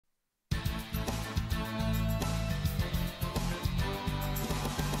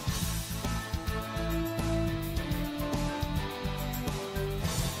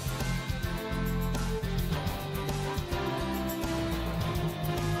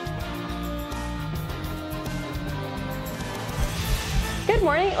Good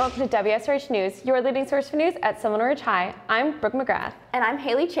morning and welcome to WSRH News, your leading source for news at Seminole Ridge High. I'm Brooke McGrath. And I'm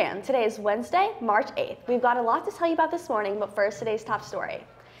Haley Chan. Today is Wednesday, March 8th. We've got a lot to tell you about this morning, but first, today's top story.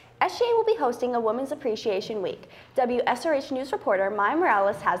 SGA will be hosting a Women's Appreciation Week. WSRH News reporter Maya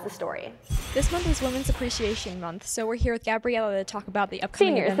Morales has the story. This month is Women's Appreciation Month, so we're here with Gabriella to talk about the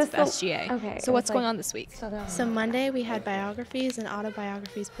upcoming events of SGA. Okay, so what's going on this week? So Monday we had biographies and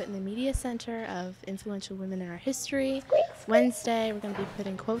autobiographies put in the media center of influential women in our history. Wednesday we're going to be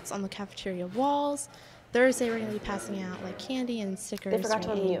putting quotes on the cafeteria walls. Thursday we're going to be passing out like candy and stickers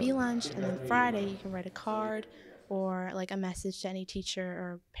during A&B lunch. And then Friday you can write a card or like a message to any teacher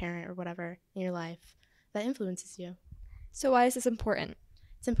or parent or whatever in your life that influences you. So why is this important?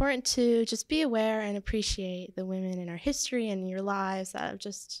 It's important to just be aware and appreciate the women in our history and in your lives that have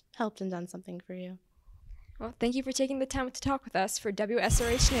just helped and done something for you. Well, thank you for taking the time to talk with us. For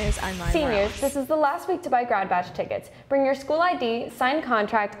WSRH News, I'm Maya Seniors, Morales. this is the last week to buy grad batch tickets. Bring your school ID, signed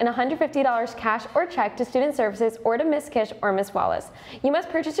contract, and $150 cash or check to Student Services or to Miss Kish or Miss Wallace. You must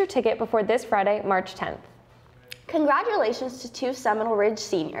purchase your ticket before this Friday, March 10th. Congratulations to two Seminole Ridge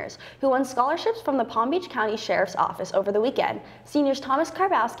seniors who won scholarships from the Palm Beach County Sheriff's Office over the weekend. Seniors Thomas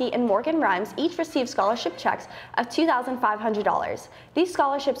Karbowski and Morgan Rhymes each received scholarship checks of $2,500. These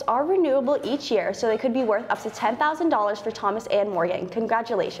scholarships are renewable each year, so they could be worth up to $10,000 for Thomas and Morgan.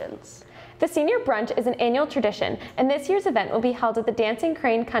 Congratulations. The Senior Brunch is an annual tradition, and this year's event will be held at the Dancing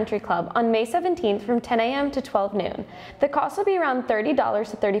Crane Country Club on May 17th from 10 a.m. to 12 noon. The cost will be around $30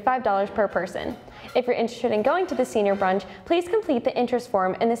 to $35 per person. If you're interested in going to the Senior Brunch, please complete the interest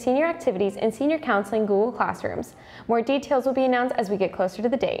form in the Senior Activities and Senior Counseling Google Classrooms. More details will be announced as we get closer to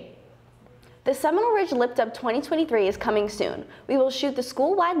the date. The Seminole Ridge Lip Dub 2023 is coming soon. We will shoot the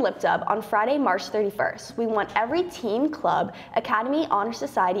school-wide Lip Dub on Friday, March 31st. We want every team, club, academy, honor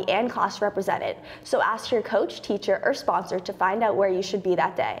society, and class represented. So ask your coach, teacher, or sponsor to find out where you should be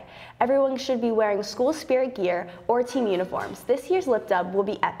that day. Everyone should be wearing school spirit gear or team uniforms. This year's Lip Dub will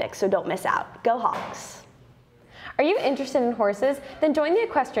be epic, so don't miss out. Go Hawks! Are you interested in horses? Then join the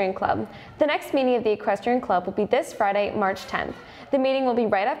Equestrian Club. The next meeting of the Equestrian Club will be this Friday, March 10th. The meeting will be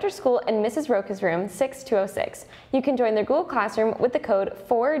right after school in Mrs. Roca's room, 6206. You can join their Google Classroom with the code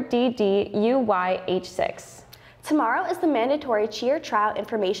 4DDUYH6. Tomorrow is the mandatory cheer tryout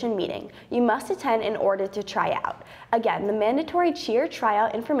information meeting. You must attend in order to try out. Again, the mandatory cheer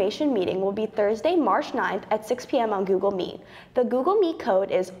tryout information meeting will be Thursday, March 9th at 6 p.m. on Google Meet. The Google Meet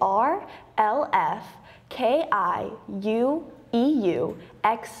code is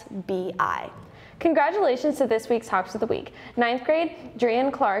RLFKIUEUXBI. Congratulations to this week's Hawks of the Week. 9th grade,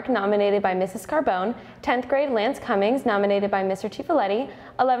 Drian Clark, nominated by Mrs. Carbone. 10th grade, Lance Cummings, nominated by Mr. Cipoletti.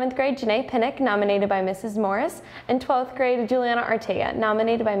 11th grade, Janae Pinnock, nominated by Mrs. Morris. And 12th grade, Juliana Artega,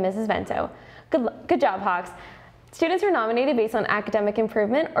 nominated by Mrs. Vento. Good job, Hawks. Students are nominated based on academic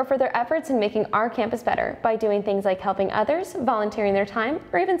improvement or for their efforts in making our campus better by doing things like helping others, volunteering their time,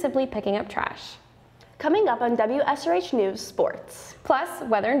 or even simply picking up trash. Coming up on WSRH News Sports. Plus,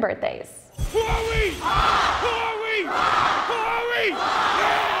 weather and birthdays. Who are we? Who are we? Who are we? Yeah!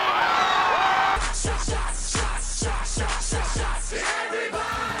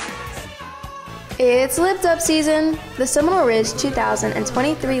 It's Lip Dub season. The Seminole Ridge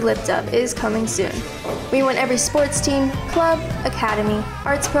 2023 Lip Dub is coming soon. We want every sports team, club, academy,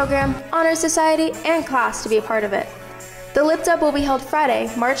 arts program, honor society, and class to be a part of it. The Lip Dub will be held Friday,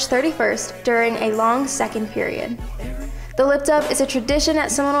 March 31st during a long second period. The Lip Dub is a tradition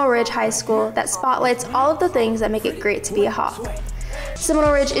at Seminole Ridge High School that spotlights all of the things that make it great to be a Hawk.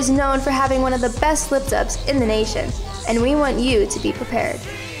 Seminole Ridge is known for having one of the best Lip Dubs in the nation, and we want you to be prepared.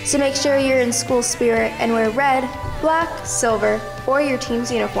 So make sure you're in school spirit and wear red, black, silver, or your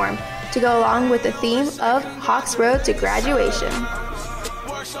team's uniform to go along with the theme of Hawks Road to Graduation.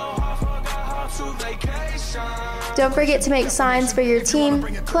 Don't forget to make signs for your team,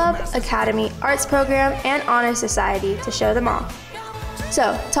 club, academy, arts program, and honor society to show them off.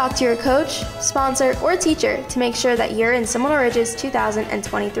 So, talk to your coach, sponsor, or teacher to make sure that you're in Seminole Ridge's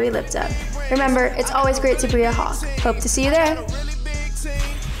 2023 Lip Dub. Remember, it's always great to be a Hawk. Hope to see you there.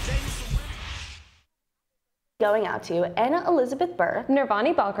 Going out to Anna Elizabeth Burr,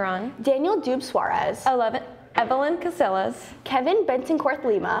 Nirvani Balkaran, Daniel Dube Suarez, Evelyn Casillas, Kevin Bentoncourt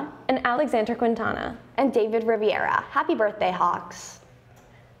Lima, and Alexander Quintana, and David Riviera. Happy birthday, Hawks.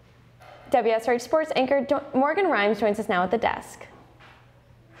 WSRH Sports anchor Morgan Rhymes joins us now at the desk.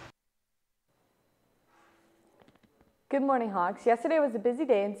 Good morning, Hawks. Yesterday was a busy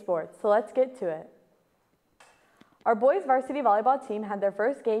day in sports, so let's get to it. Our boys varsity volleyball team had their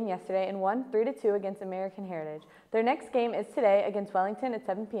first game yesterday and won 3-2 against American Heritage. Their next game is today against Wellington at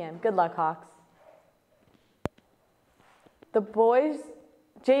 7 p.m. Good luck, Hawks. The boys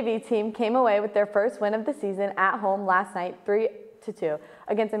JV team came away with their first win of the season at home last night, 3-2,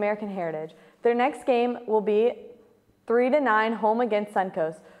 against American Heritage. Their next game will be 3-9 home against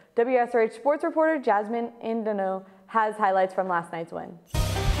Suncoast. WSRH sports reporter Jasmine Indano has highlights from last night's win.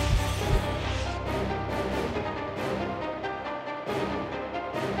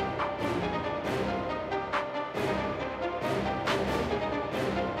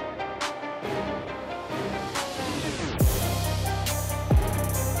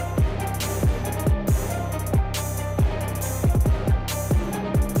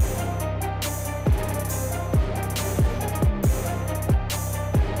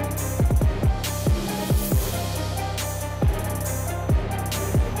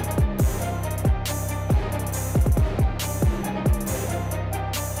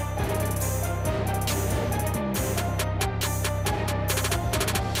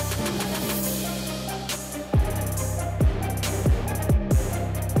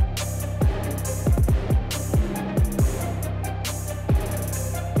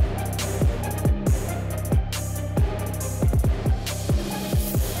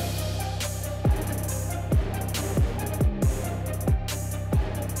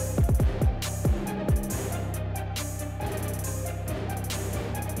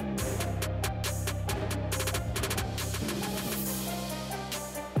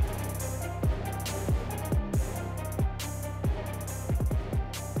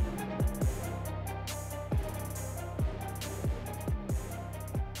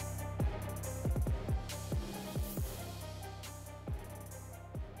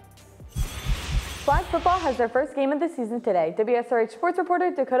 Flag football has their first game of the season today. WSRH sports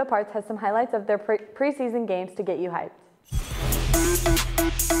reporter Dakota Parts has some highlights of their preseason games to get you hyped.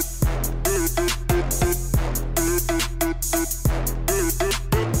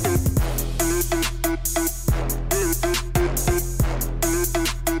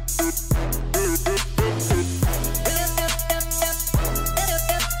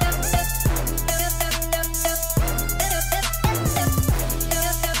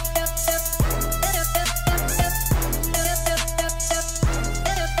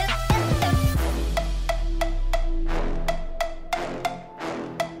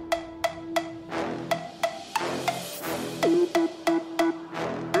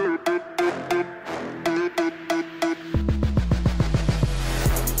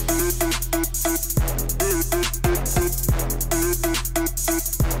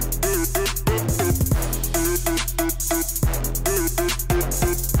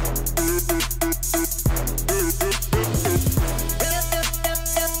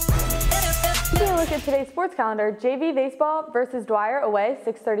 At today's sports calendar, JV baseball versus Dwyer away,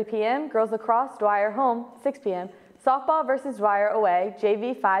 6:30 p.m. Girls lacrosse, Dwyer home, 6 p.m. Softball versus Dwyer away,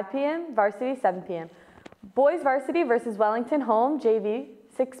 JV 5 p.m., varsity 7 p.m. Boys varsity versus Wellington home, JV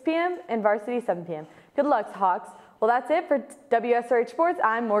 6 p.m. and varsity 7 p.m. Good luck, Hawks. Well, that's it for WSRH Sports.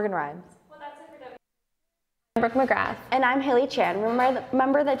 I'm Morgan Rhymes. I'm Brooke McGrath. And I'm Haley Chan.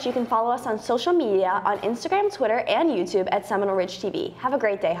 Remember that you can follow us on social media on Instagram, Twitter, and YouTube at Seminole Ridge TV. Have a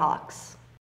great day, Hawks.